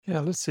Yeah,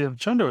 let's see. I'm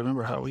trying to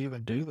remember how we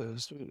even do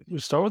this. Do we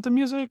start with the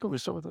music or we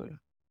start with the.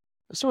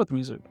 Let's start with the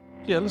music.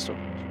 Yeah, let's start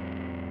with the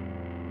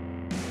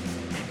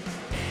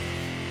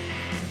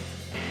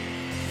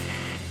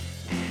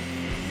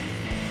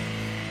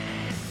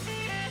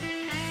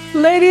music.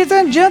 Ladies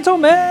and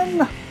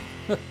gentlemen!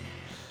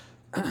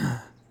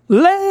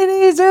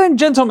 Ladies and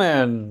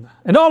gentlemen!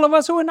 And all of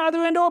us who are neither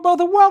and or both,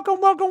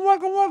 welcome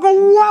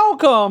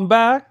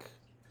back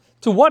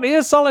to What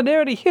is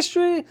Solidarity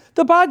History,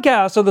 the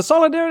podcast of the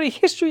Solidarity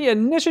History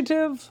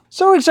Initiative.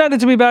 So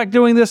excited to be back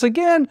doing this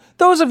again.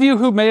 Those of you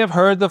who may have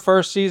heard the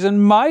first season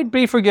might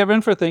be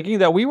forgiven for thinking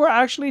that we were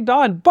actually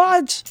done.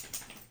 But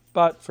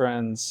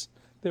friends,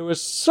 there were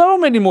so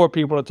many more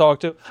people to talk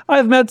to.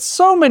 I've met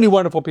so many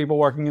wonderful people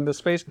working in this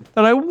space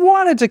that I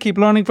wanted to keep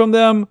learning from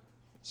them.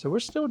 So we're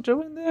still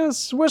doing this.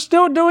 So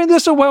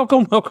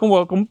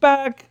welcome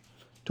back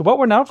to what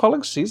we're now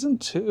calling Season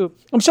 2.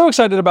 I'm so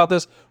excited about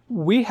this.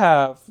 We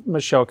have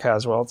Michelle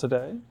Caswell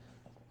today,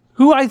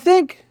 who I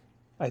think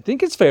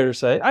it's fair to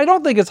say, I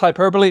don't think it's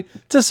hyperbole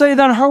to say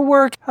that her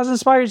work has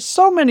inspired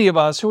so many of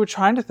us who are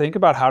trying to think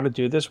about how to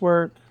do this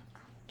work.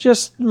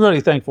 Just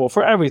really thankful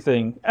for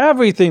everything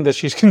that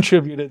she's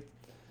contributed.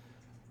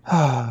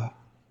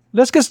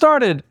 Let's get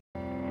started.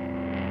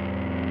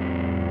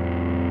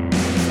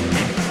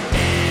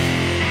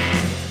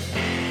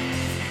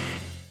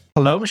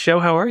 Hello, Michelle.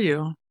 How are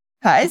you?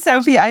 Hi,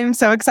 Sophie. I am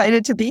so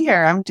excited to be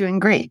here. I'm doing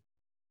great.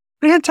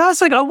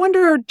 Fantastic. I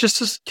wonder, just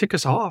to kick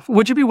us off,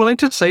 would you be willing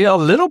to say a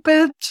little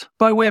bit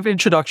by way of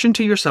introduction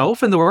to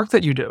yourself and the work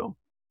that you do?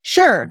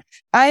 Sure.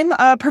 I'm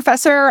a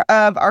professor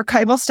of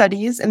archival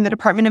studies in the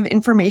Department of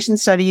Information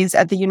Studies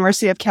at the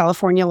University of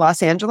California,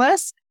 Los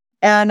Angeles.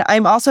 And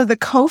I'm also the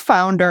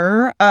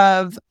co-founder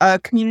of a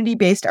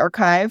community-based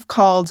archive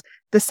called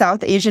the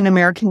South Asian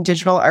American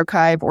Digital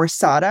Archive, or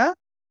SADA,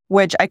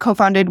 which I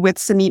co-founded with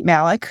Samit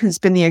Malik, who's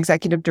been the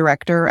executive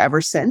director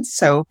ever since,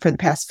 so for the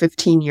past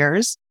 15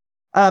 years.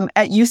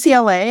 At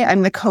UCLA,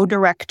 I'm the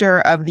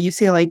co-director of the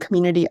UCLA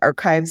Community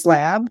Archives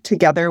Lab,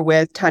 together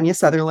with Tanya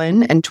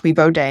Sutherland and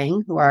Tuivo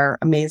Dang, who are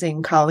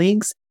amazing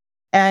colleagues.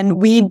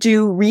 And we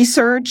do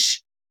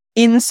research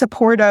in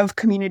support of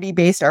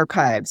community-based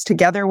archives,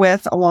 together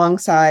with,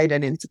 alongside,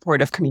 and in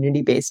support of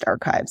community-based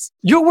archives.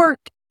 Your work,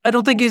 I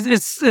don't think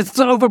it's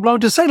overblown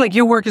to say,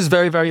 your work is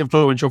very, very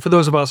influential for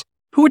those of us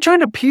who are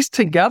trying to piece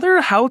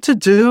together how to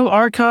do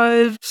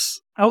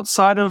archives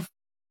outside of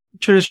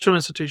traditional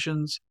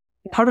institutions,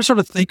 how to sort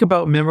of think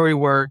about memory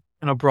work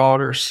in a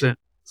broader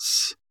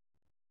sense.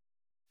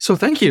 So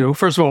thank you,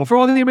 first of all, for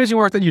all the amazing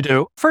work that you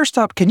do. First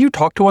up, can you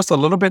talk to us a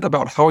little bit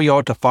about how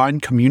y'all define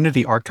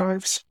community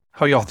archives?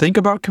 How y'all think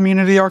about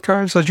community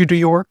archives as you do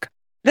your work?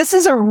 This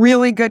is a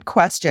really good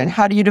question.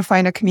 How do you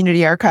define a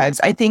community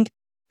archives? I think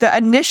the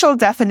initial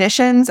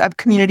definitions of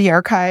community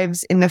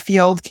archives in the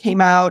field came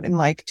out in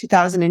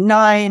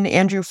 2009.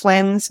 Andrew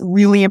Flynn's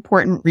really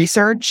important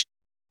research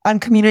on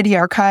community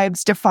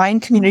archives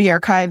defined community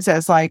archives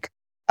as a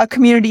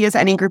community is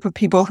any group of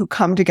people who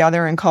come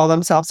together and call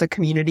themselves a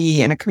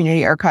community, and a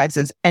community archives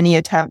is any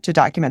attempt to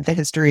document the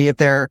history of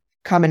their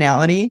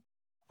commonality.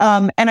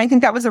 And I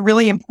think that was a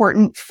really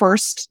important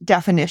first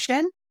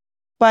definition.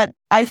 But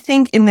I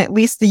think in at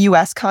least the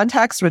US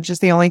context, which is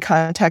the only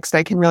context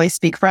I can really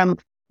speak from,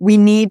 we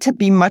need to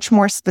be much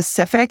more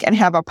specific and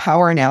have a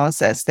power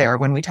analysis there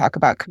when we talk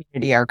about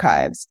community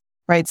archives.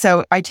 Right.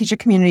 So I teach a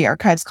community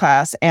archives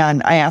class,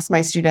 and I ask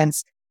my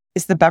students,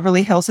 is the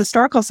Beverly Hills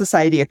Historical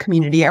Society a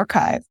community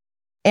archive?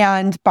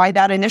 And by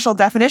that initial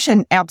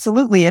definition,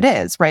 absolutely it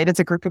is, right? It's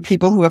a group of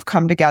people who have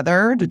come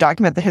together to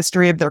document the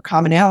history of their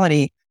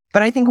commonality.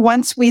 But I think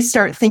once we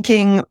start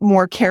thinking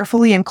more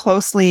carefully and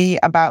closely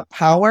about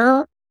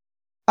power,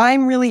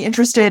 I'm really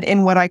interested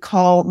in what I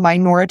call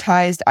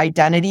minoritized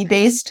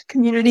identity-based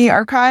community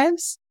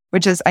archives,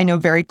 which is, I know,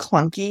 very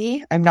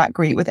clunky. I'm not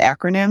great with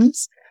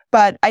acronyms.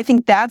 But I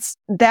think that's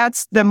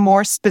the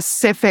more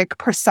specific,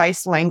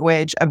 precise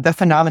language of the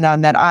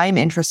phenomenon that I'm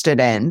interested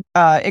in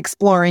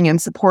exploring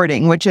and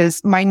supporting, which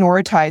is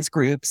minoritized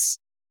groups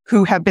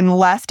who have been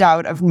left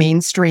out of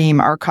mainstream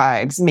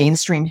archives,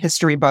 mainstream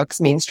history books,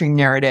 mainstream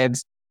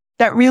narratives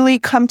that really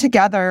come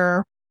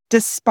together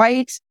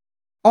despite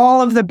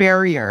all of the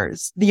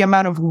barriers, the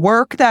amount of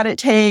work that it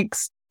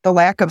takes, the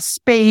lack of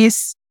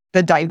space,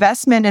 the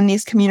divestment in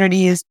these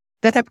communities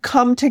that have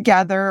come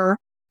together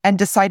and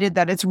decided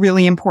that it's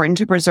really important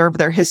to preserve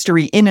their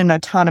history in an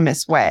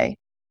autonomous way,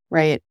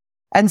 right?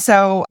 And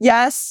so,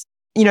 yes,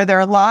 there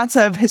are lots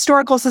of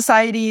historical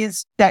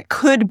societies that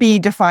could be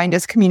defined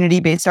as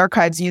community-based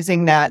archives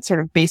using that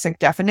sort of basic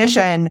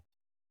definition.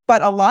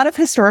 But a lot of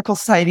historical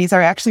societies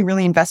are actually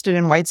really invested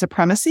in white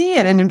supremacy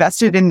and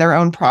invested in their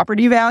own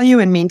property value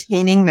and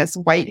maintaining this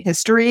white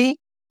history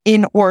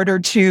in order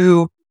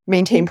to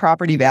maintain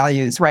property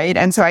values, right?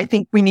 And so I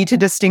think we need to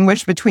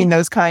distinguish between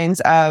those kinds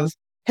of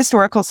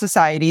historical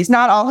societies,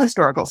 not all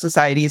historical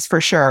societies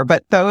for sure,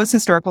 but those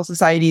historical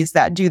societies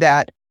that do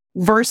that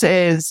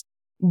versus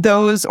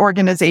those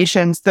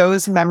organizations,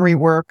 those memory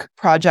work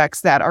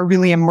projects that are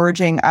really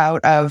emerging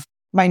out of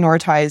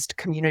minoritized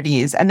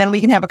communities. And then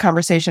we can have a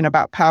conversation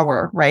about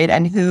power, right?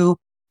 And who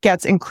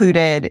gets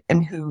included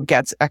and who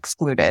gets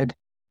excluded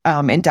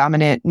in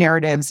dominant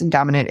narratives and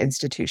dominant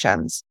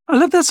institutions. I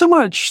love that so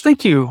much.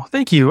 Thank you.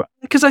 Thank you.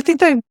 Because I think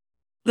that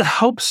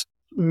helps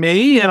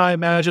me, and I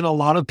imagine a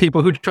lot of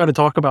people who try to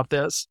talk about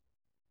this.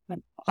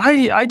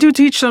 I do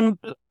teach some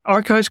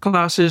archives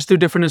classes through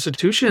different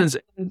institutions.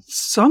 And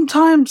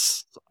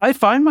sometimes I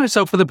find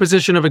myself in the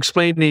position of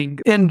explaining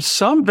in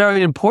some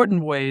very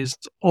important ways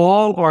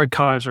all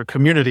archives are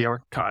community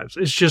archives.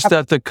 It's just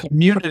that the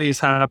communities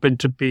happen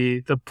to be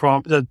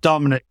the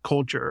dominant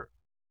culture.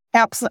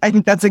 Absolutely. I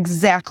think that's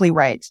exactly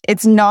right.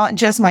 It's not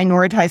just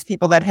minoritized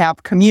people that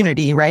have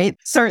community, right?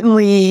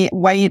 Certainly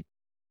white,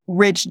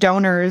 rich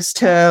donors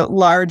to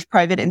large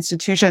private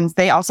institutions,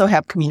 they also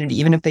have community,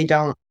 even if they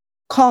don't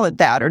call it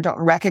that or don't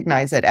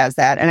recognize it as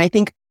that. And I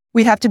think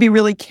we have to be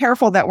really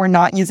careful that we're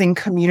not using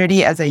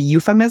community as a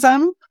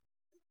euphemism,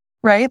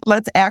 right?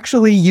 Let's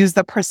actually use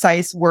the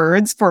precise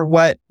words for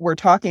what we're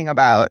talking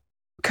about.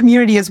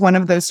 Community is one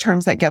of those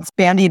terms that gets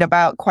bandied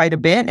about quite a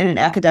bit in an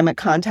academic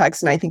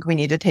context. And I think we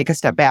need to take a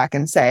step back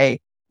and say,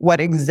 what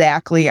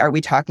exactly are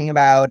we talking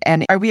about?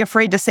 And are we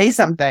afraid to say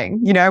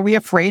something? Are we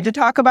afraid to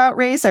talk about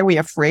race? Are we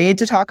afraid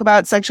to talk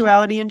about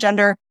sexuality and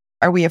gender?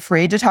 Are we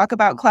afraid to talk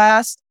about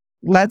class?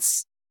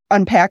 Let's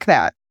unpack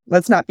that.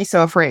 Let's not be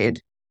so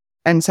afraid.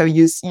 And so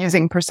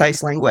using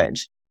precise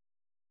language.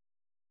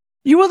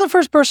 You are the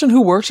first person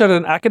who works at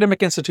an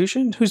academic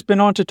institution who's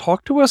been on to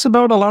talk to us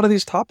about a lot of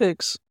these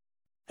topics.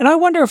 And I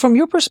wonder, from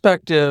your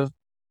perspective,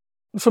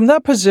 from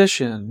that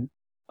position,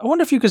 I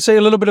wonder if you could say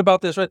a little bit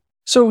about this, right?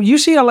 So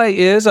UCLA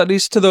is, at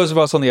least to those of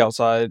us on the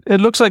outside,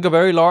 it looks like a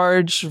very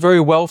large, very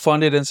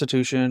well-funded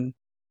institution.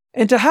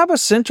 And to have a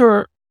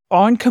center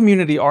on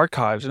community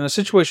archives in a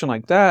situation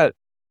like that,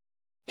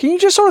 can you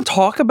just sort of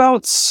talk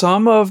about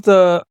some of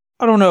the,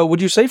 I don't know,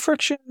 would you say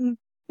friction?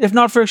 If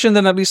not friction,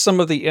 then at least some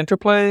of the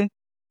interplay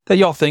that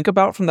y'all think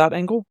about from that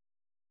angle?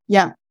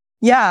 Yeah.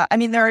 Yeah. I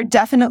mean, there are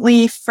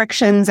definitely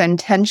frictions and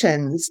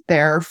tensions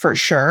there for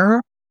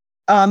sure.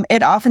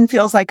 It often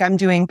feels like I'm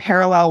doing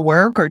parallel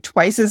work or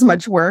twice as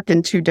much work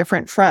in two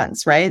different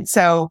fronts, right?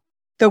 So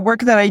the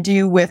work that I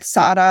do with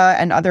SADA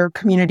and other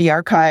community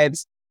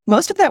archives,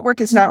 most of that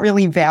work is not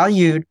really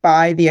valued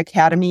by the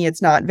academy.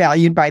 It's not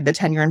valued by the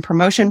tenure and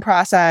promotion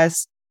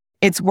process.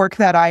 It's work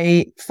that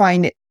I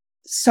find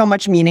so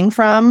much meaning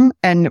from,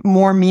 and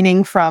more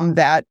meaning from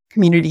that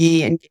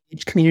community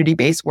engaged,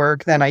 community-based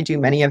work than I do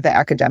many of the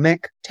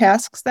academic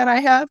tasks that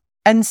I have.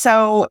 And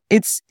so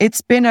it's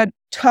been a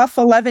tough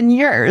 11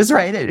 years,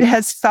 right? It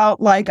has felt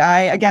like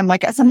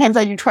sometimes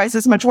I do twice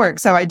as much work.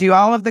 So I do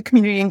all of the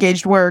community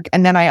engaged work.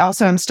 And then I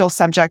also am still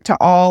subject to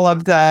all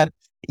of the,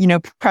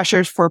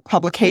 pressures for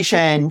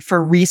publication,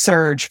 for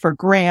research, for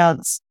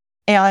grants.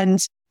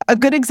 And a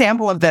good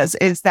example of this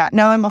is that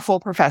now I'm a full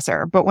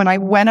professor, but when I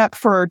went up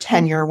for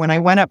tenure, when I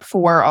went up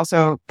for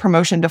also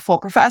promotion to full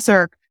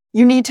professor,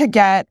 you need to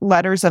get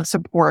letters of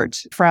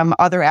support from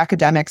other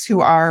academics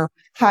who are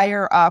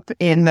higher up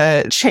in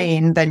the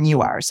chain than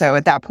you are. So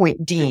at that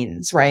point,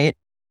 deans, right?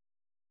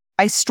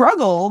 I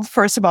struggled,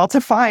 first of all,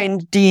 to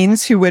find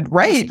deans who would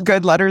write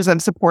good letters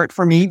of support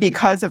for me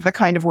because of the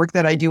kind of work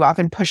that I do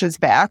often pushes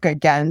back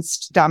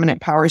against dominant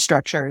power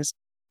structures.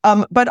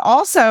 But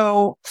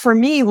also, for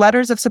me,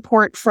 letters of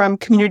support from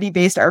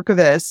community-based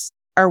archivists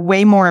are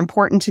way more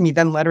important to me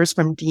than letters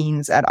from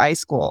deans at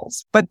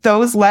iSchools. But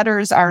those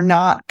letters are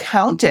not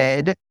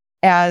counted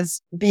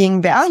as being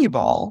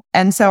valuable.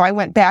 And so I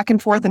went back and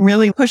forth and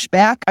really pushed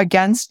back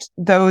against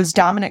those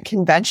dominant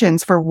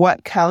conventions for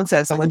what counts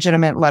as a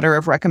legitimate letter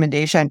of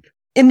recommendation.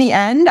 In the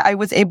end, I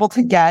was able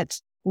to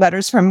get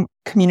letters from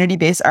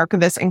community-based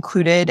archivists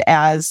included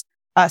as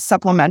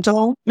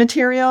supplemental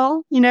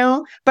material,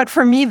 but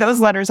for me, those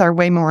letters are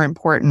way more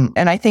important.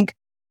 And I think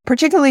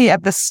particularly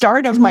at the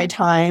start of my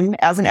time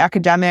as an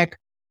academic,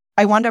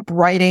 I wound up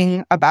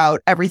writing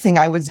about everything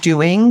I was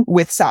doing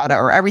with SADA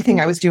or everything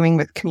I was doing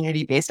with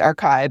community-based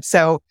archives.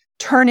 So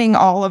turning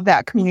all of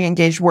that community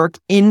engaged work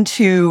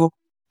into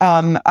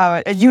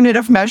a unit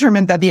of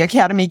measurement that the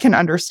academy can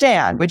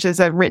understand, which is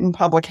a written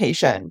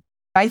publication.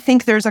 I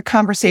think there's a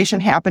conversation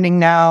happening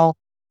now.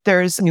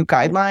 There's new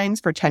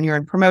guidelines for tenure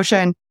and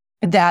promotion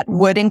that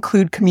would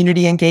include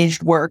community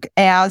engaged work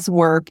as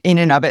work in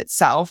and of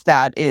itself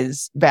that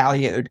is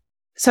valued.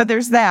 So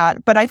there's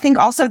that. But I think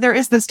also there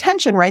is this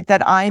tension, right?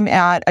 That I'm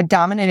at a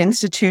dominant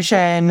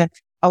institution,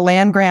 a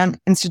land grant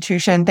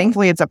institution.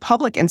 Thankfully, it's a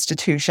public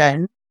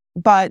institution,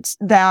 but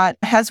that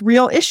has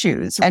real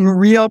issues and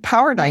real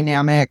power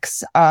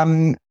dynamics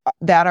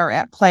that are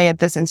at play at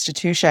this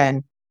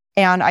institution.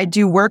 And I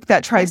do work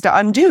that tries to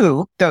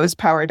undo those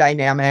power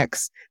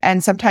dynamics.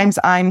 And sometimes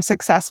I'm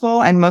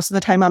successful, and most of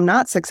the time I'm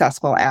not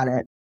successful at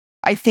it.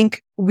 I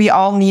think we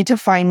all need to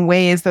find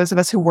ways, those of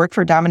us who work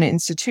for dominant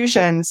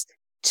institutions,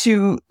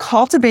 to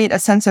cultivate a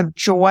sense of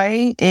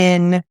joy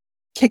in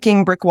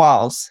kicking brick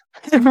walls,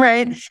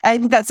 right? I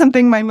think that's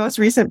something my most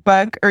recent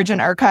book,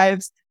 Urgent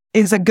Archives,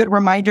 is a good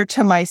reminder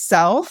to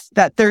myself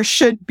that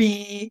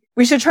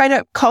we should try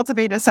to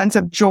cultivate a sense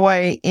of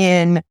joy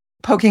in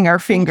poking our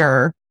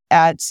finger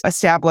at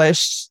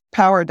established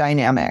power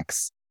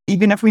dynamics.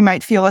 Even if we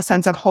might feel a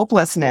sense of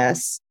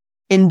hopelessness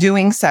in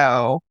doing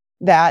so,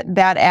 that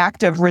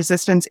act of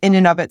resistance in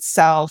and of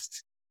itself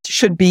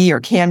should be or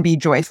can be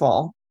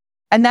joyful.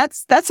 And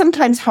that's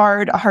sometimes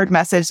a hard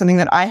message, something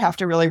that I have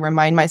to really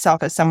remind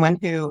myself as someone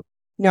who,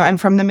 I'm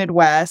from the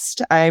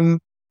Midwest. I'm,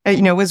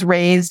 was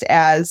raised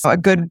as a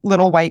good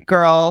little white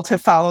girl to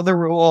follow the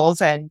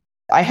rules. And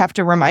I have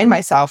to remind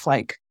myself,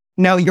 like,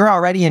 no, you're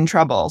already in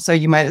trouble. So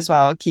you might as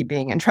well keep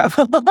being in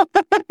trouble.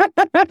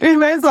 You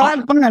might as well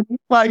have fun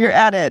while you're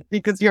at it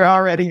because you're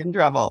already in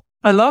trouble.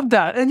 I love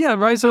that. And yeah,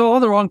 right. So all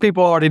the wrong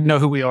people already know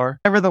who we are.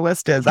 Whatever the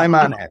list is, I'm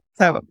on it.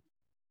 So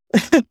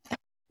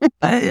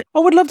I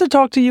would love to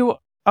talk to you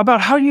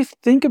about how you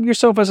think of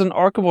yourself as an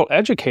archival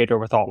educator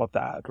with all of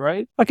that,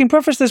 right? I can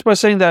preface this by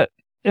saying that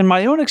in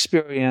my own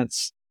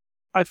experience,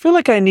 I feel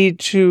like I need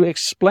to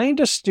explain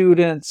to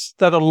students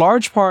that a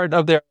large part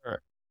of their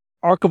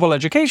archival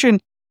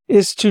education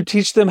is to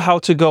teach them how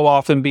to go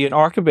off and be an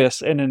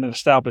archivist in an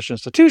established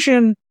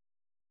institution,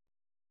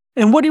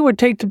 and what it would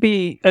take to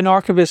be an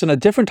archivist in a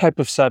different type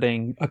of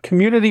setting, a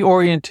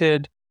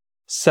community-oriented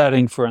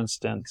setting, for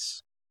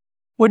instance,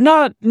 would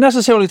not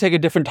necessarily take a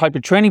different type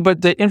of training,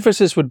 but the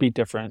emphasis would be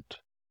different.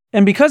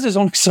 And because there's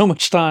only so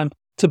much time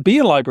to be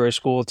a library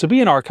school, to be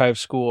an archive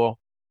school,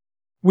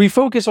 we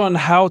focus on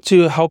how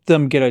to help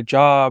them get a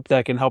job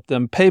that can help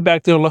them pay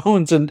back their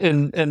loans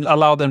and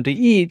allow them to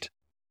eat.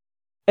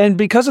 And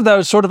because of that,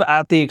 it's sort of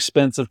at the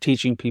expense of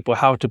teaching people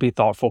how to be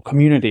thoughtful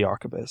community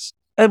archivists.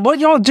 And what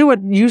y'all do at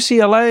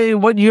UCLA,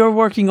 what you're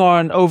working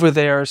on over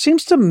there,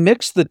 seems to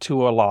mix the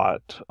two a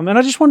lot. I mean,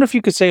 I just wonder if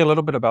you could say a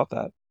little bit about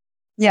that.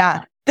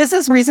 Yeah, this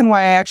is the reason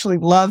why I actually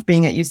love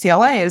being at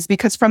UCLA is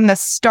because from the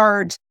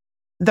start,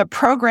 the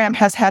program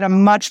has had a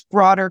much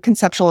broader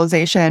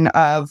conceptualization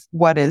of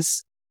what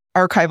is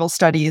archival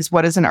studies,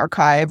 what is an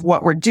archive,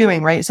 what we're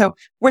doing, right? So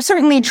we're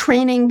certainly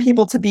training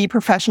people to be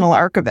professional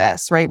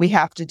archivists, right? We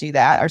have to do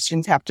that. Our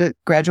students have to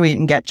graduate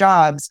and get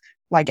jobs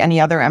like any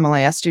other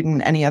MLIS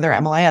student, any other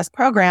MLIS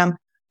program.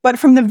 But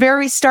from the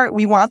very start,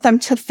 we want them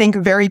to think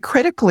very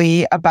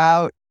critically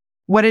about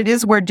what it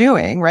is we're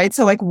doing, right?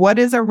 So like, what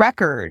is a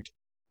record?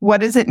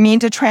 What does it mean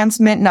to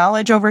transmit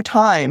knowledge over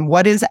time?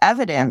 What is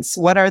evidence?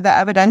 What are the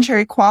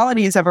evidentiary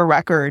qualities of a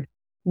record?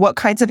 What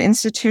kinds of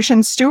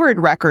institutions steward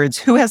records?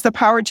 Who has the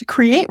power to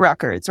create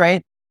records,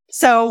 right?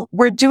 So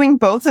we're doing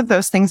both of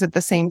those things at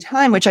the same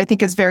time, which I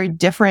think is very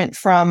different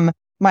from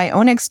my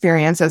own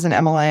experience as an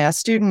MLIS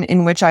student,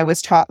 in which I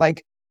was taught,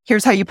 like,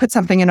 here's how you put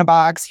something in a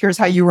box. Here's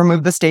how you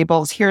remove the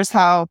staples. Here's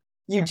how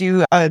you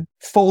do a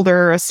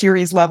folder, a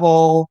series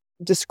level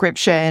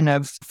description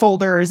of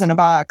folders in a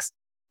box.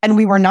 And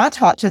we were not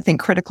taught to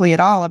think critically at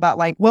all about,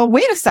 like, well,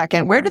 wait a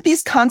second, where did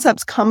these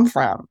concepts come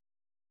from?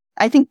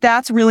 I think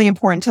that's really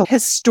important to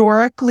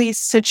historically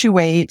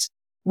situate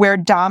where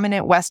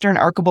dominant Western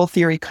archival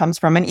theory comes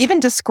from. And even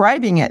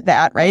describing it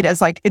that, right,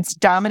 as like it's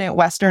dominant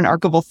Western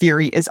archival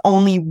theory is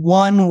only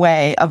one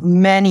way of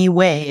many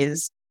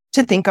ways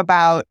to think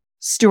about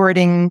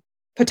stewarding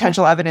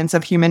potential evidence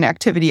of human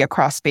activity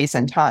across space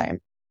and time.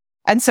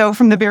 And so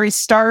from the very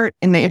start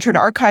in the Intro to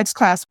Archives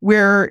class,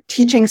 we're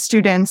teaching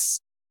students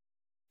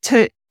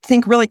to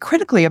think really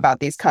critically about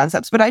these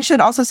concepts. But I should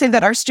also say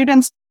that our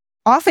students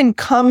often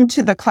come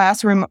to the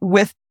classroom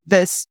with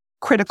this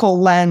critical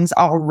lens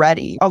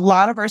already. A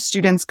lot of our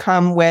students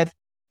come with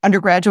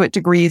undergraduate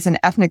degrees in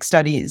ethnic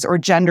studies or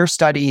gender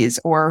studies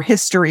or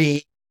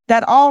history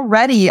that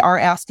already are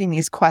asking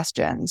these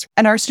questions.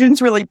 And our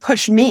students really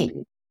push me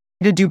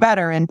to do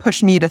better and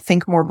push me to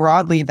think more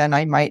broadly than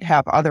I might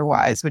have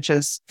otherwise, which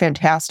is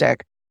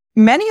fantastic.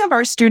 Many of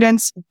our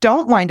students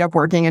don't wind up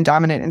working in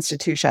dominant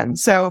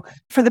institutions. So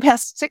for the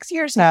past 6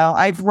 years now,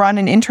 I've run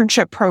an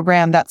internship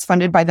program that's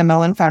funded by the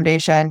Mellon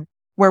Foundation,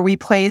 where we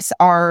place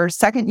our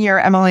second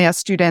year MLIS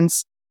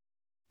students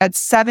at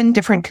 7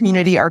 different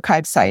community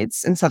archive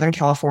sites in Southern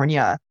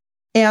California.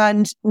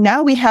 And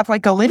now we have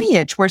like a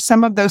lineage where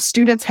some of those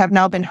students have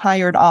now been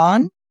hired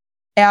on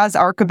as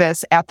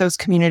archivists at those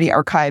community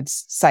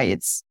archives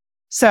sites.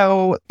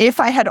 So if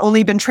I had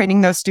only been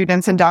training those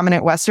students in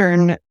dominant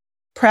Western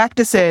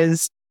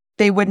practices,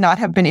 they would not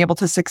have been able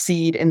to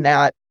succeed in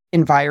that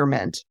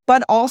environment.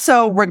 But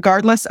also,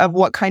 regardless of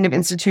what kind of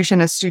institution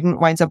a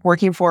student winds up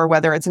working for,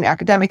 whether it's an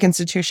academic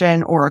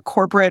institution or a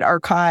corporate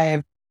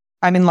archive,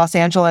 I'm in Los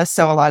Angeles,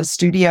 so a lot of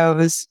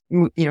studios,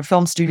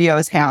 film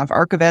studios have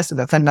archivists, so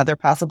that's another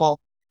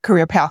possible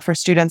career path for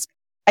students.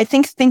 I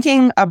think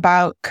thinking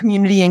about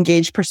community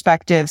engaged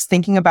perspectives,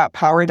 thinking about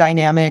power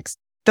dynamics,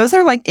 those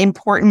are like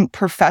important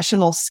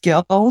professional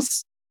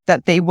skills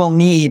that they will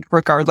need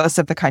regardless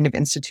of the kind of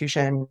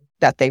institution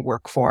that they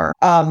work for.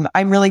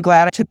 I'm really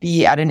glad to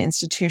be at an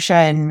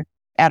institution,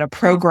 at a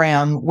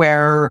program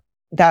where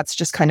that's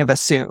just kind of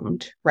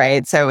assumed,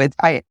 right? So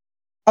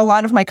a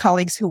lot of my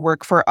colleagues who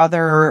work for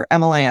other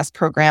MLIS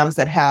programs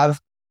that have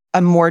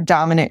a more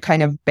dominant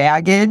kind of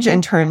baggage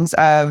in terms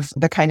of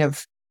the kind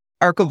of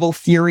archival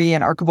theory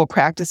and archival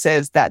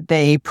practices that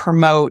they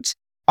promote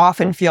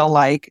often feel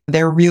like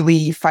they're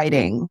really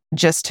fighting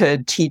just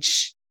to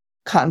teach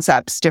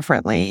concepts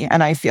differently.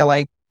 And I feel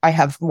like I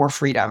have more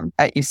freedom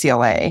at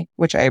UCLA,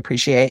 which I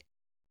appreciate.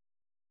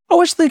 I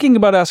was thinking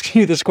about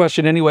asking you this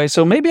question anyway,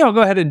 so maybe I'll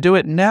go ahead and do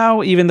it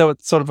now, even though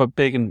it's sort of a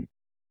big and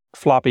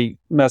floppy,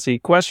 messy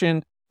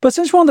question. But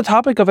since we're on the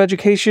topic of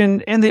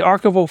education in the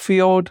archival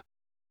field,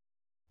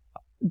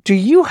 do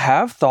you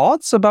have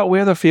thoughts about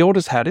where the field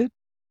is headed?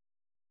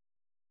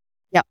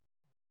 Yeah.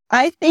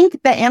 I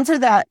think the answer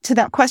to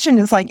that question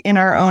is like in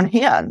our own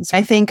hands.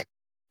 I think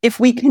if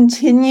we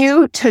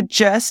continue to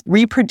just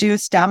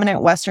reproduce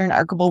dominant Western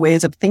archival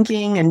ways of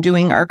thinking and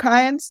doing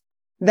archives,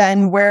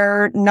 then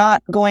we're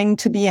not going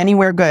to be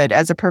anywhere good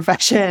as a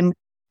profession.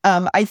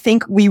 I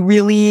think we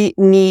really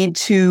need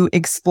to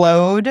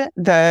explode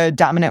the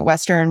dominant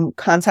Western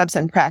concepts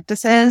and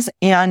practices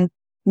and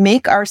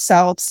make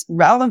ourselves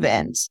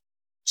relevant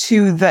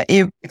to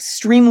the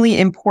extremely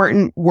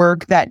important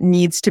work that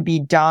needs to be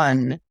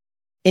done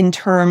in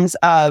terms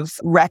of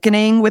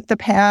reckoning with the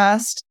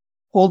past,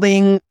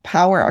 holding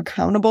power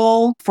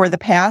accountable for the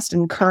past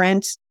and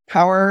current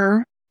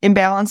power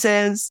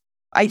imbalances.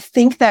 I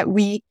think that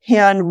we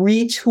can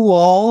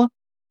retool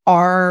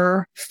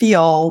our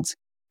field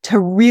to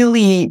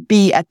really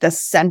be at the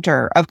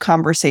center of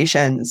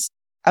conversations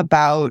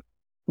about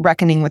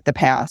reckoning with the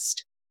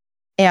past.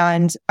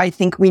 And I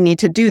think we need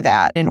to do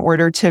that in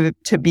order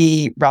to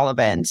be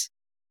relevant.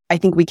 I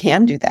think we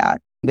can do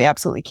that. We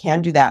absolutely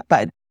can do that,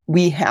 but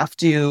we have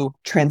to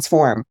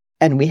transform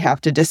and we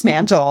have to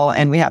dismantle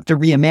and we have to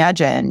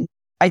reimagine.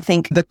 I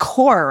think the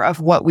core of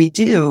what we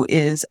do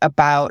is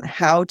about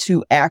how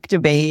to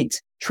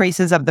activate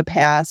traces of the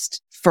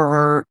past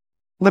for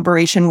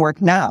liberation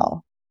work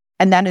now.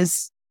 And that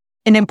is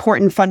an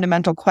important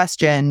fundamental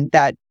question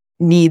that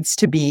needs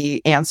to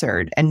be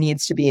answered and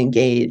needs to be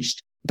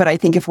engaged. But I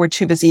think if we're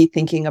too busy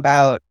thinking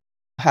about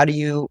how do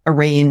you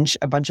arrange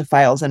a bunch of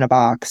files in a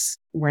box,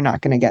 we're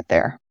not going to get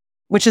there,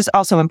 which is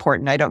also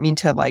important. I don't mean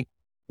to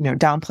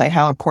downplay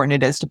how important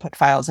it is to put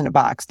files in a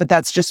box, but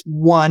that's just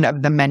one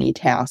of the many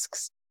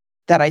tasks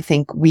that I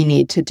think we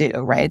need to do,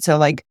 right?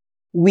 So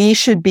we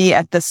should be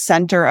at the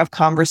center of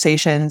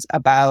conversations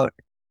about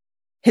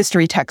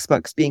history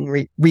textbooks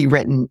being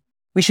rewritten.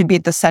 We should be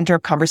at the center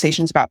of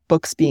conversations about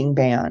books being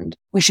banned.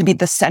 We should be at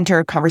the center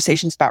of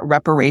conversations about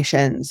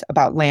reparations,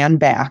 about land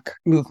back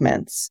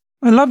movements.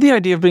 I love the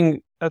idea of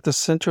being at the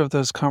center of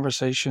those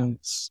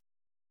conversations.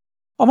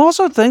 I'm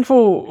also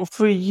thankful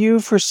for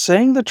you for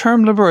saying the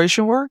term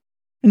liberation work.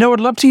 And I would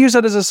love to use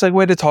that as a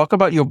segue to talk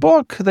about your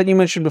book that you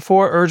mentioned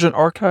before, Urgent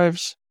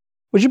Archives.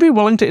 Would you be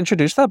willing to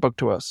introduce that book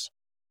to us?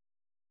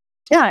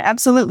 Yeah,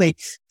 absolutely.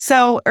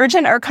 So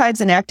Urgent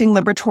Archives Enacting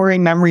Liberatory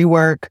Memory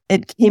Work,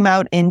 it came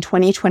out in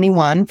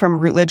 2021 from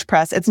Routledge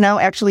Press. It's now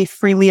actually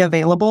freely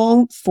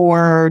available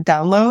for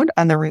download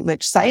on the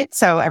Routledge site.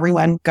 So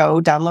everyone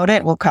go download it.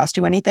 It won't cost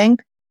you anything.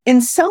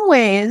 In some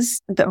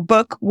ways, the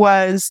book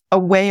was a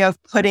way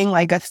of putting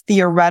a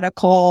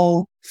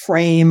theoretical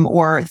frame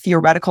or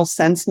theoretical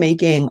sense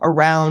making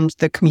around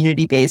the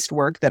community-based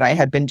work that I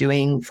had been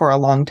doing for a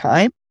long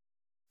time.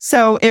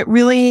 So it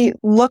really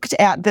looked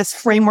at this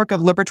framework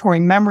of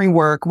liberatory memory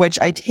work, which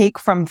I take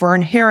from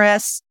Vern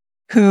Harris,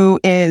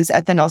 who is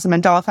at the Nelson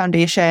Mandela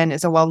Foundation,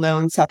 is a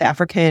well-known South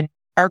African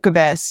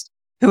archivist,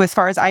 who, as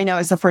far as I know,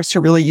 is the first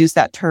to really use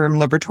that term,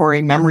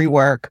 liberatory memory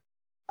work,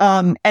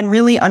 and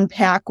really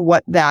unpack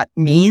what that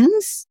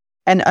means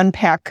and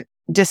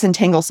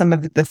disentangle some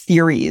of the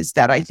theories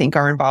that I think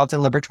are involved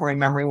in liberatory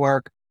memory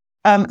work.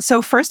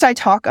 So first I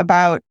talk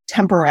about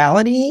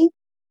temporality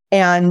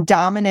and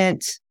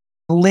dominant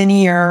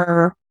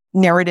linear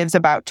narratives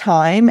about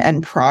time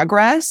and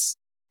progress.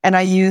 And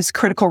I use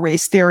critical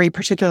race theory,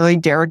 particularly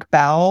Derek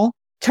Bell,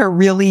 to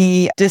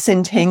really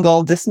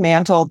dismantle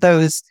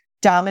those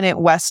dominant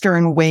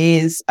Western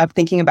ways of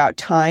thinking about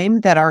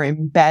time that are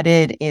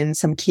embedded in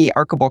some key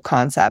archival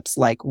concepts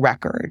like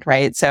record,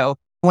 right? So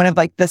one of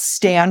the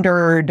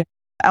standard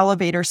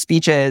elevator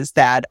speeches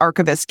that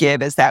archivists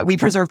give is that we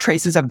preserve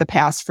traces of the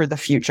past for the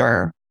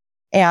future.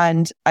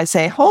 And I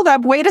say, hold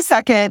up, wait a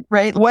second,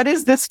 right? What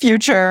is this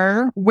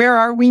future? Where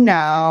are we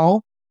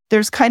now?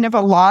 There's kind of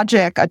a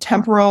logic, a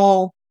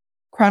temporal,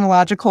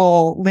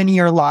 chronological,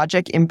 linear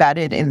logic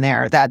embedded in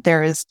there, that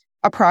there is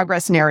a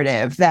progress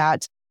narrative,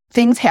 that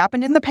things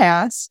happened in the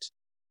past,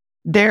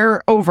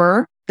 they're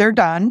over, they're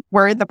done.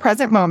 We're in the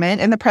present moment.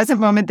 In the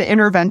present moment, the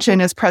intervention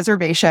is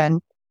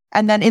preservation.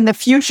 And then in the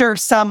future,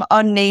 some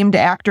unnamed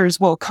actors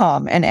will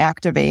come and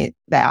activate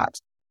that.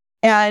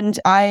 And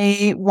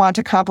I want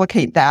to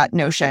complicate that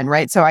notion,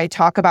 right? So I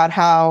talk about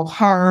how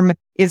harm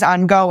is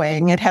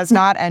ongoing. It has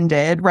not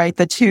ended, right?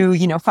 The two,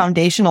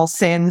 foundational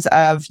sins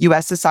of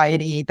U.S.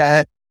 society,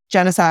 the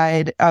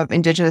genocide of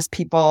indigenous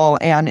people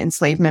and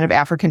enslavement of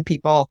African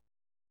people,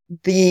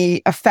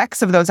 the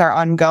effects of those are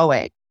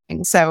ongoing.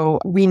 So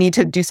we need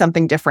to do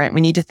something different. We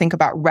need to think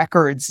about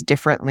records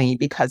differently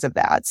because of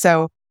that.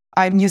 So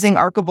I'm using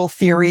archival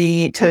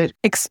theory to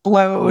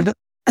explode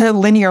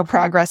linear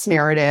progress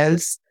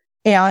narratives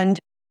and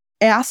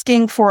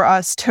asking for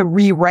us to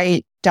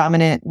rewrite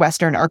dominant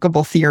Western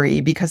archival theory,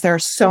 because there are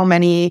so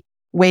many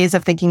ways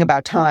of thinking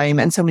about time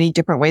and so many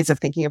different ways of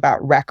thinking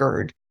about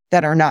record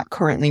that are not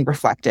currently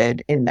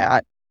reflected in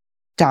that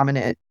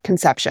dominant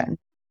conception.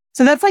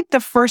 So that's like the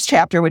first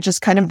chapter, which is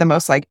kind of the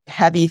most like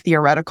heavy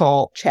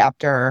theoretical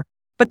chapter.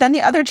 But then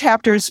the other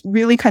chapters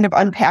really kind of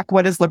unpack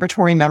what is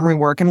liberatory memory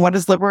work and what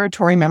is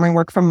liberatory memory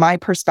work from my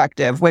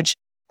perspective, which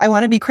I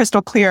want to be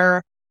crystal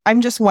clear.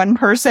 I'm just one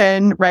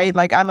person, right?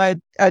 Like I'm a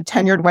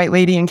tenured white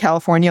lady in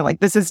California. Like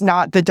this is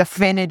not the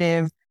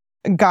definitive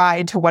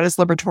guide to what is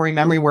liberatory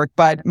memory work,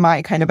 but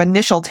my kind of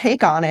initial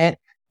take on it,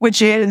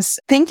 which is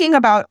thinking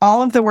about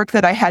all of the work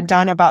that I had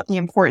done about the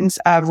importance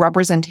of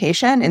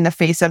representation in the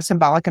face of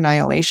symbolic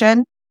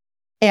annihilation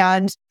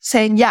and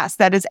saying, yes,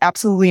 that is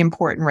absolutely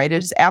important, right?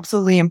 It is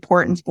absolutely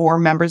important for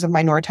members of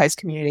minoritized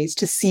communities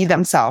to see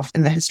themselves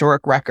in the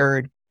historic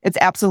record. It's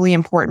absolutely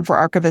important for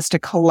archivists to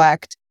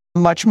collect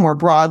much more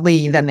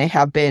broadly than they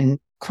have been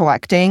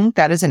collecting.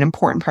 That is an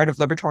important part of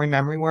liberatory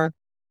memory work,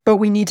 but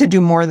we need to do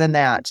more than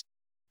that.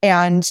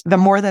 And the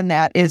more than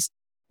that is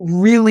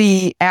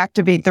really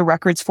activate the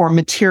records for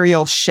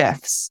material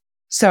shifts.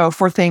 So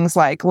for things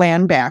like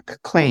land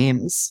back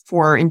claims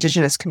for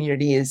Indigenous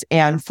communities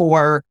and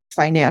for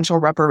financial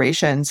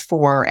reparations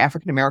for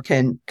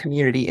African-American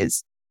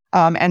communities.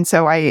 And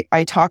so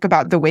I talk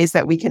about the ways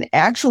that we can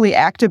actually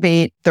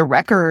activate the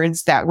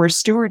records that we're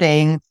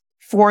stewarding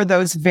for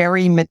those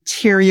very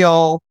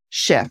material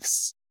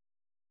shifts.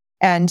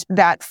 And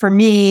that for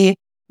me,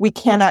 we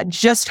cannot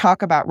just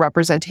talk about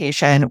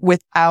representation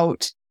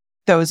without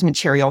those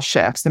material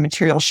shifts. The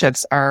material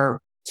shifts are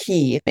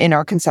key in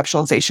our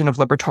conceptualization of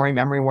liberatory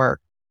memory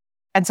work.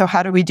 And so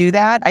how do we do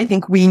that? I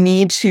think we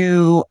need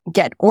to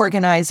get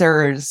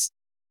organizers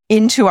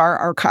into our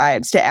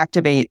archives to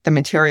activate the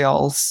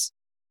materials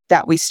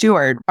that we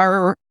steward.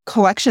 Our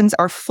collections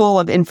are full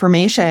of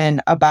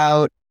information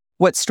about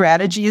what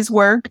strategies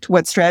worked,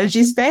 what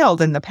strategies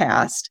failed in the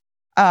past,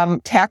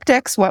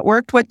 tactics, what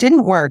worked, what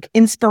didn't work,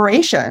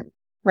 inspiration,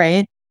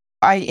 right?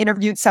 I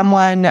interviewed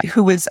someone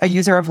who was a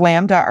user of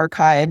Lambda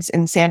archives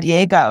in San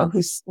Diego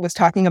who was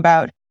talking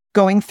about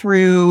going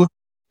through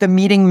the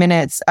meeting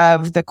minutes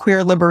of the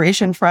Queer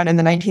Liberation Front in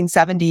the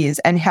 1970s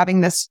and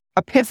having this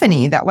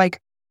epiphany that like,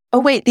 oh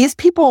wait, these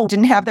people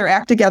didn't have their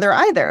act together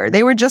either.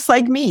 They were just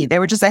like me. They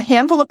were just a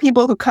handful of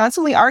people who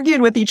constantly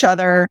argued with each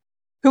other,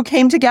 who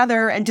came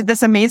together and did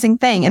this amazing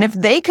thing. And if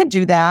they could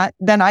do that,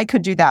 then I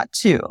could do that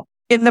too.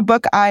 In the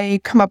book, I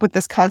come up with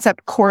this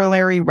concept,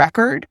 corollary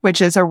record,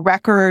 which is a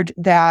record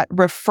that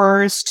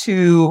refers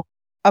to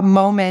a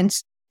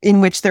moment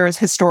in which there is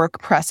historic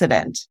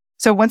precedent.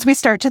 So once we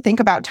start to think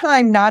about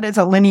time, not as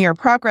a linear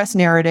progress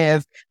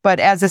narrative, but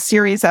as a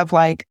series of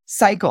like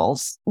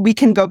cycles, we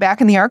can go back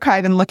in the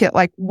archive and look at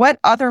like what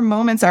other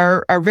moments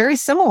are very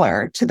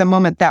similar to the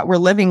moment that we're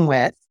living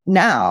with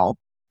now.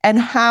 And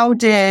how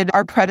did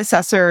our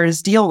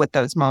predecessors deal with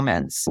those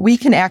moments? We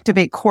can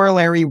activate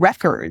corollary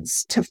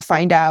records to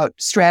find out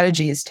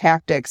strategies,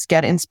 tactics,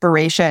 get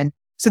inspiration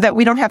so that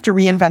we don't have to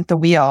reinvent the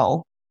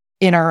wheel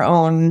in our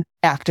own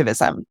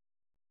activism.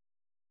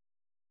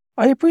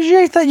 I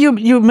appreciate that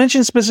you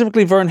mentioned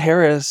specifically Vern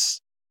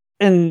Harris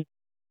in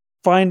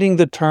finding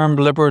the term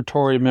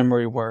liberatory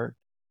memory work.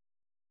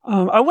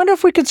 I wonder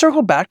if we could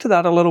circle back to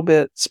that a little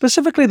bit,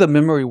 specifically the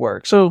memory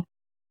work. So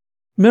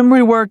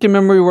memory work and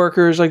memory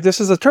workers, like this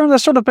is a term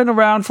that's sort of been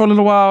around for a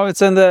little while.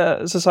 It's in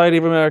the Society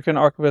of American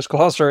Archivists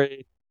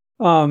glossary.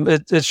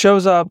 It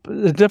shows up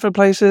in different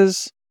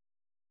places.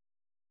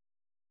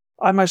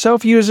 I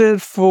myself use it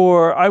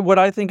for what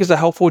I think is a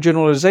helpful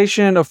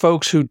generalization of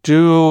folks who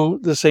do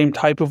the same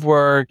type of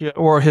work,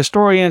 or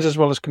historians as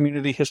well as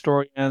community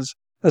historians,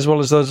 as well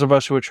as those of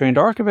us who are trained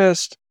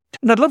archivists.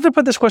 And I'd love to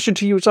put this question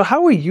to you. So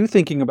how are you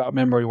thinking about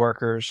memory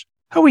workers?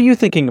 How are you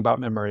thinking about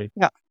memory?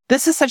 Yeah.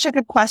 This is such a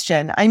good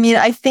question. I mean,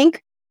 I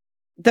think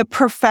the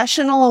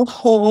professional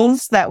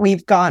holes that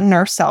we've gotten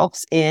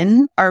ourselves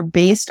in are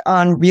based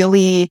on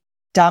really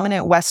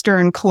dominant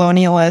Western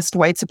colonialist,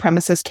 white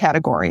supremacist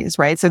categories,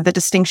 right? So the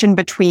distinction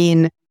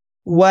between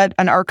what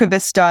an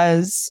archivist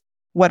does,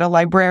 what a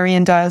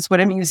librarian does, what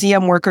a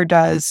museum worker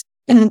does,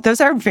 and those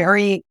are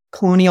very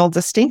colonial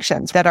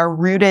distinctions that are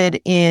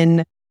rooted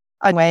in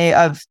a way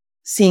of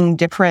seeing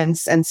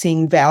difference and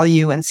seeing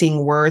value and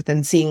seeing worth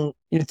and seeing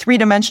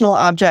three-dimensional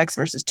objects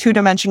versus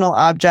two-dimensional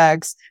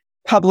objects,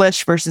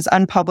 published versus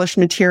unpublished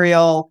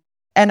material.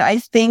 And I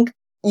think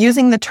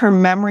using the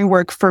term memory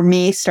work for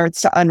me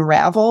starts to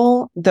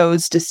unravel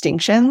those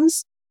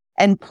distinctions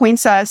and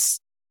points us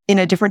in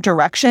a different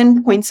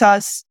direction, points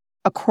us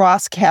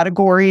across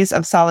categories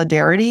of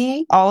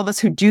solidarity. All of us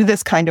who do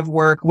this kind of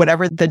work,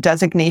 whatever the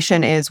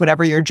designation is,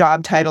 whatever your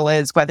job title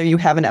is, whether you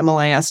have an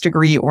MLIS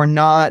degree or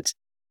not,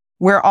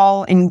 we're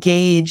all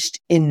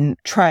engaged in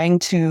trying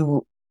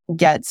to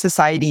get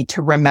society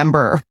to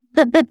remember,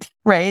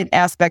 right,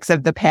 aspects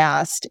of the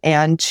past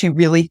and to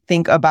really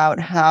think about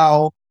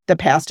how the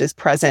past is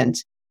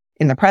present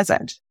in the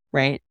present,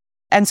 right?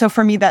 And so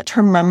for me, that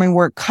term memory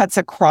work cuts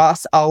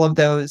across all of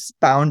those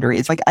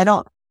boundaries. Like, I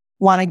don't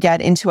want to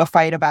get into a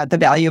fight about the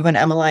value of an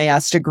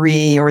MLIS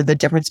degree or the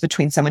difference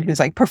between someone who's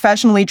like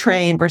professionally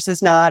trained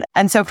versus not.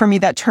 And so for me,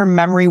 that term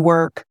memory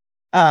work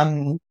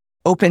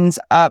opens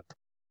up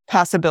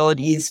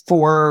possibilities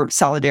for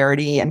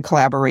solidarity and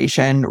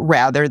collaboration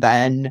rather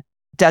than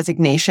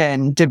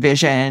designation,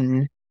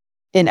 division,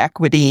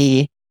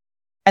 inequity.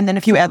 And then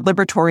if you add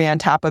liberatory on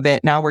top of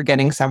it, now we're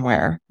getting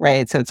somewhere,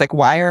 right? So it's like,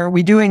 why are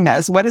we doing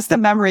this? What is the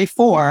memory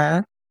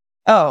for?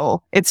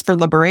 Oh, it's for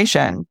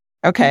liberation.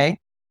 Okay,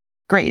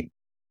 great.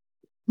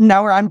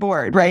 Now we're on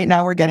board, right?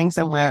 Now we're getting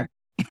somewhere.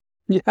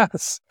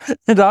 Yes.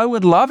 And I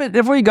would love it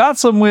if we got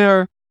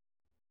somewhere.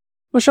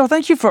 Michelle,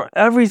 thank you for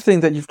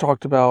everything that you've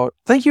talked about.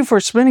 Thank you for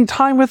spending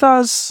time with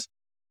us.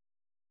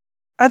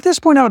 At this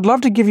point, I would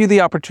love to give you the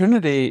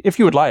opportunity, if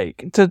you would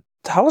like, to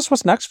tell us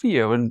what's next for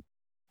you and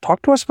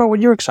talk to us about what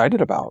you're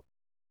excited about.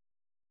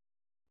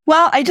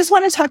 Well, I just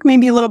want to talk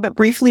maybe a little bit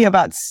briefly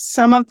about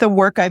some of the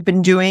work I've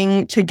been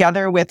doing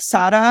together with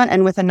SADA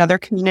and with another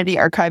community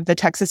archive, the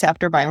Texas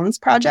After Violence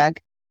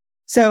Project.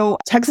 So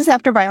Texas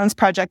After Violence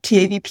Project,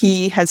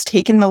 TAVP, has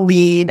taken the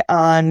lead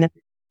on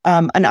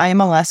an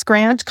IMLS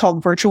grant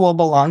called Virtual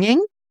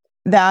Belonging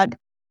that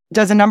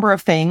does a number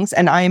of things.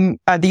 And I'm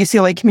the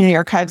UCLA Community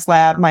Archives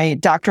Lab. My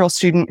doctoral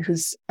student,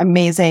 who's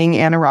amazing,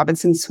 Anna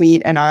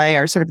Robinson-Sweet, and I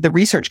are sort of the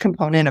research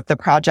component of the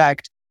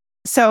project.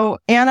 So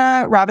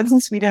Anna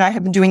Robinson-Sweet and I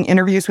have been doing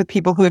interviews with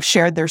people who have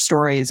shared their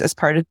stories as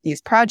part of these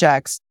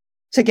projects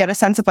to get a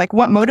sense of like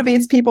what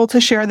motivates people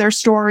to share their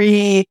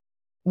story.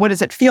 What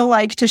does it feel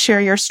like to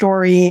share your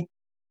story?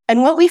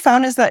 And what we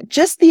found is that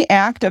just the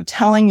act of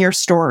telling your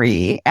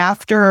story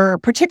after,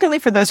 particularly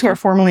for those who are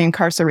formerly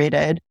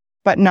incarcerated,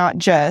 but not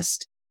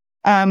just,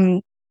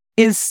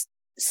 is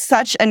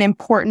such an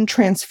important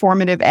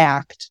transformative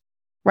act,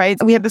 right?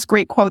 We have this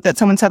great quote that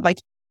someone said, like,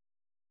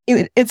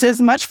 it's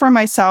as much for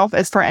myself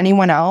as for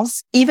anyone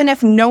else. Even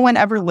if no one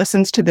ever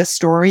listens to this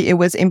story, it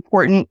was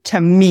important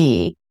to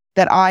me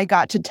that I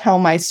got to tell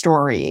my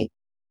story.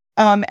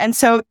 And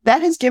so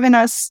that has given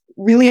us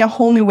really a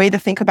whole new way to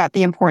think about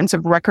the importance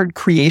of record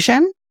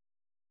creation,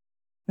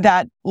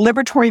 that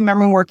liberatory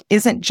memory work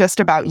isn't just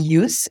about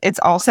use. It's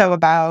also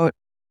about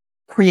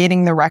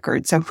creating the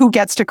record. So who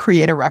gets to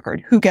create a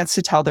record? Who gets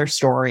to tell their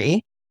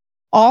story?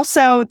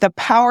 Also, the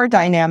power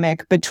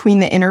dynamic between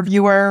the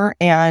interviewer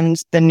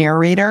and the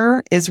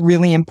narrator is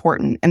really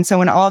important. And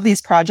so in all of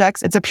these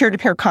projects, it's a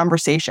peer-to-peer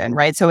conversation,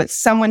 right? So it's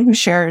someone who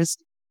shares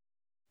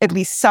at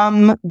least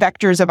some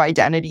vectors of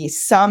identity,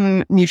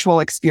 some mutual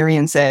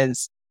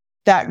experiences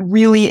that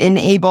really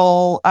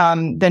enable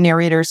the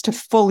narrators to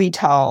fully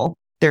tell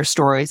their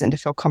stories and to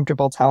feel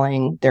comfortable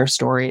telling their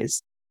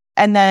stories.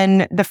 And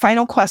then the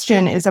final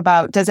question is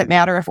about, does it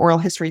matter if oral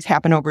histories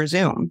happen over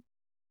Zoom?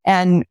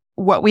 And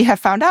what we have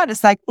found out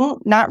is like,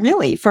 not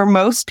really. For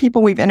most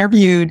people we've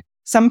interviewed,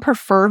 some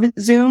prefer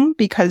Zoom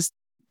because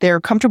they're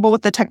comfortable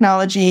with the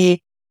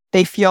technology.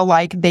 They feel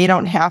like they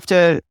don't have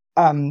to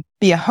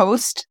be a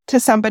host to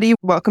somebody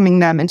welcoming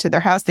them into their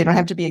house. They don't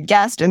have to be a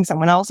guest in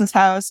someone else's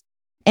house.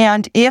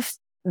 And if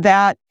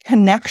that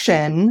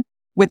connection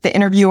with the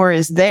interviewer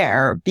is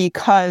there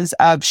because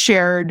of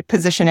shared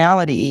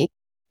positionality,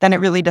 then it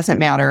really doesn't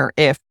matter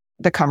if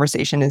the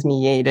conversation is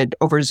mediated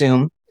over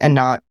Zoom and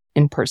not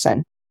in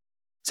person.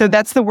 So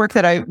that's the work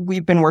that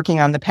we've been working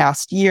on the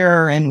past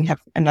year, and we have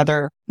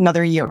another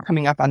year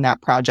coming up on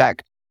that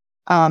project.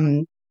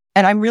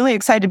 And I'm really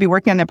excited to be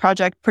working on the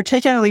project,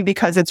 particularly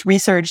because it's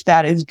research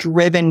that is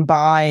driven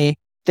by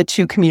the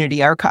two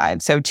community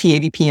archives. So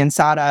TAVP and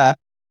SADA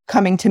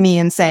coming to me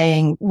and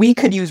saying, we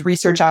could use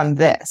research on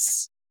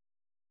this.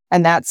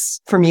 And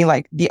that's, for me,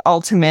 like the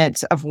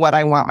ultimate of what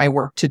I want my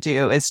work to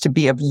do, is to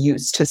be of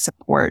use to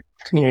support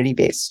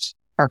community-based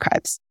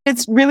archives.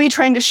 It's really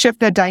trying to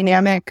shift the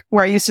dynamic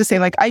where I used to say,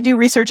 like, I do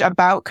research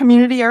about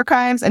community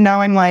archives. And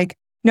now I'm like,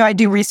 no, I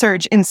do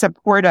research in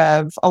support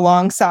of,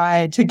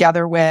 alongside,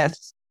 together with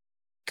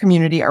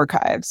community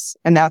archives.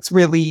 And that's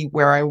really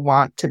where I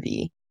want to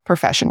be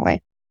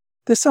professionally.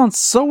 This sounds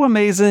so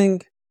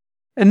amazing.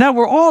 And now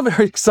we're all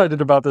very excited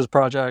about this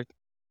project.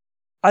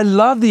 I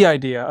love the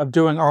idea of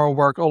doing our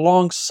work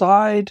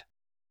alongside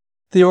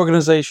the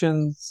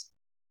organizations.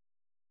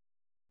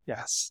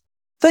 Yes.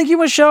 Thank you,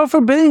 Michelle,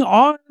 for being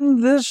on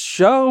this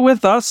show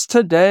with us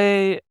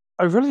today.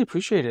 I really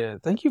appreciate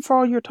it. Thank you for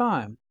all your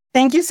time.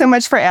 Thank you so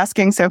much for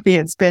asking, Sophie.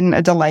 It's been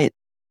a delight.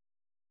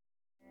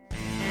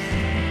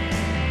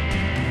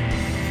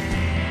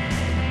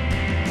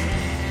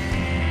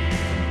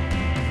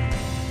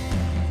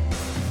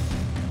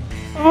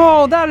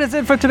 Oh, that is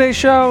it for today's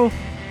show.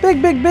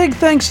 Big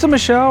thanks to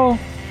Michelle.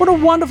 What a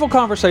wonderful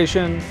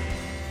conversation.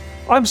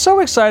 I'm so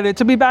excited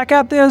to be back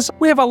at this.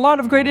 We have a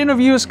lot of great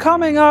interviews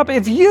coming up.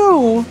 If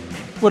you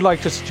would like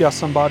to suggest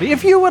somebody,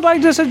 if you would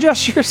like to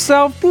suggest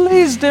yourself,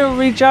 please do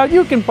reach out.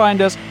 You can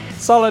find us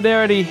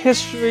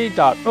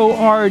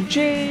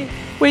solidarityhistory.org,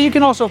 where you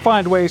can also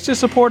find ways to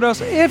support us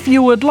if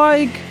you would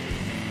like.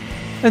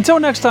 Until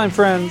next time,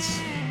 friends,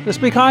 let's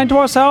be kind to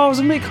ourselves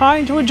and be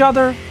kind to each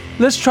other.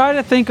 Let's try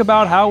to think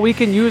about how we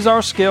can use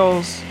our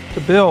skills to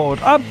build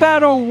a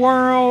better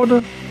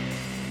world.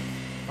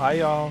 Bye,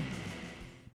 y'all.